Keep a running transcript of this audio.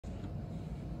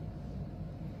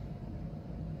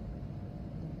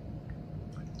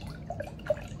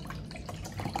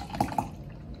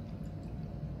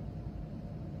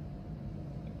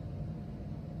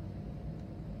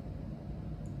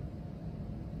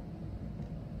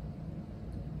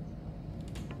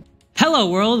Hello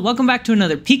world, welcome back to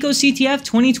another picoCTF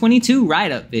 2022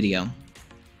 write-up video.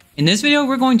 In this video,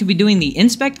 we're going to be doing the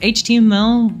Inspect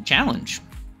HTML challenge.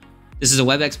 This is a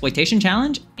web exploitation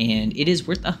challenge, and it is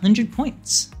worth 100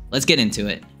 points. Let's get into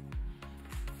it.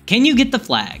 Can you get the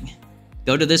flag?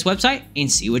 Go to this website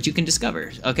and see what you can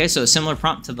discover. Okay, so a similar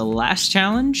prompt to the last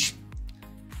challenge.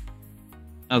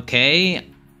 Okay,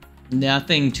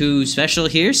 nothing too special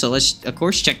here, so let's, of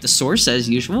course, check the source as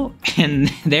usual.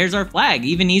 And there's our flag,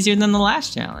 even easier than the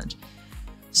last challenge.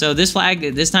 So this flag,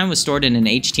 this time, was stored in an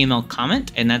HTML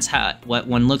comment, and that's what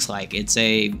one looks like. It's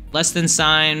a less than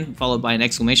sign, followed by an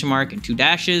exclamation mark and 2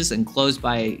 dashes, and closed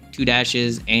by 2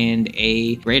 dashes and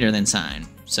a greater than sign.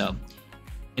 So,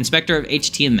 inspector of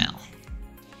HTML.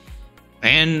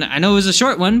 And I know it was a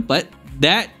short one, but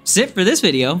that's it for this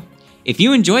video. If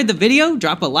you enjoyed the video,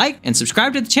 drop a like and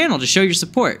subscribe to the channel to show your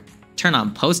support. Turn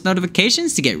on post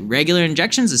notifications to get regular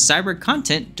injections of cyber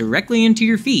content directly into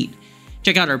your feed.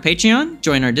 Check out our Patreon,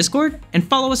 join our Discord, and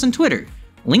follow us on Twitter.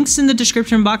 Links in the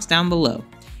description box down below.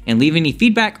 And leave any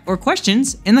feedback or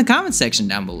questions in the comments section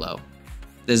down below.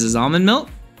 This is Almond Milk.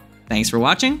 Thanks for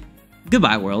watching.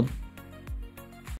 Goodbye, world.